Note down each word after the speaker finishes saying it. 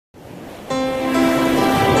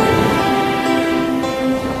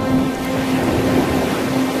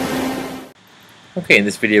Okay, in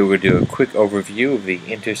this video we're going to do a quick overview of the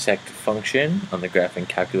intersect function on the graphing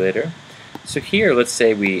calculator. So here, let's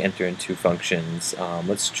say we enter in two functions.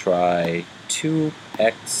 Let's try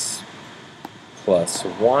 2x plus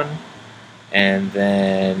 1, and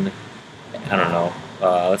then, I don't know,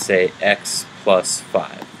 let's say x plus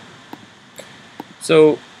 5.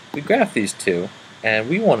 So we graph these two, and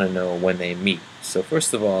we want to know when they meet. So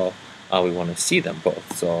first of all, we want to see them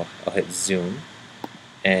both. So I'll hit zoom.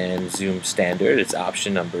 And zoom standard, it's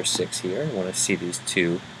option number 6 here. I want to see these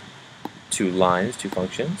two lines, two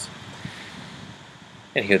functions.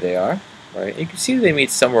 And here they are. Right? You can see they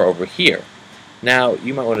meet somewhere over here. Now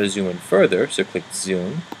you might want to zoom in further, so click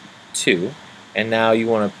zoom 2, and now you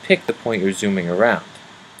want to pick the point you're zooming around.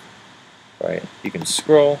 Right? You can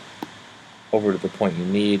scroll over to the point you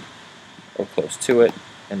need, or close to it,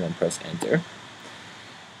 and then press enter.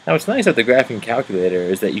 Now what's nice about the graphing calculator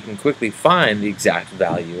is that you can quickly find the exact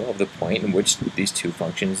value of the point in which these two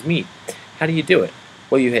functions meet. How do you do it?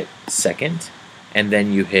 Well, you hit second, and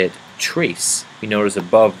then you hit trace. You notice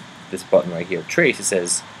above this button right here, trace, it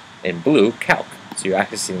says in blue, calc. So you're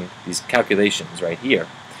accessing these calculations right here.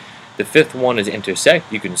 The fifth one is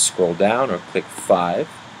intersect. You can scroll down or click 5.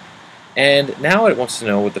 And now it wants to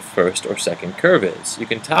know what the first or second curve is. You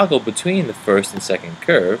can toggle between the first and second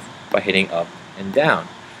curve by hitting up and down.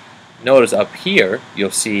 Notice up here, you'll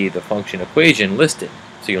see the function equation listed.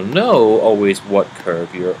 So you'll know always what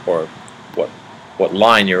curve you're, or what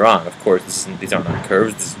line you're on. Of course, these are not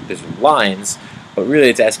curves, these are lines, but really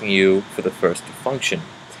it's asking you for the first function.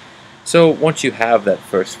 So once you have that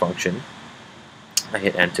first function, I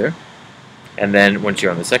hit enter. And then once you're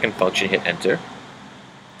on the second function, hit enter.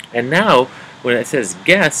 And now, when it says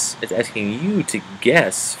guess, it's asking you to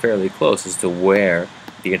guess fairly close as to where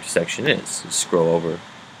the intersection is. So scroll over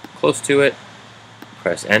close to it,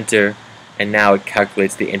 press enter, and now it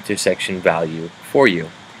calculates the intersection value for you.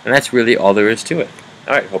 And that's really all there is to it.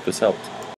 Alright, hope this helped.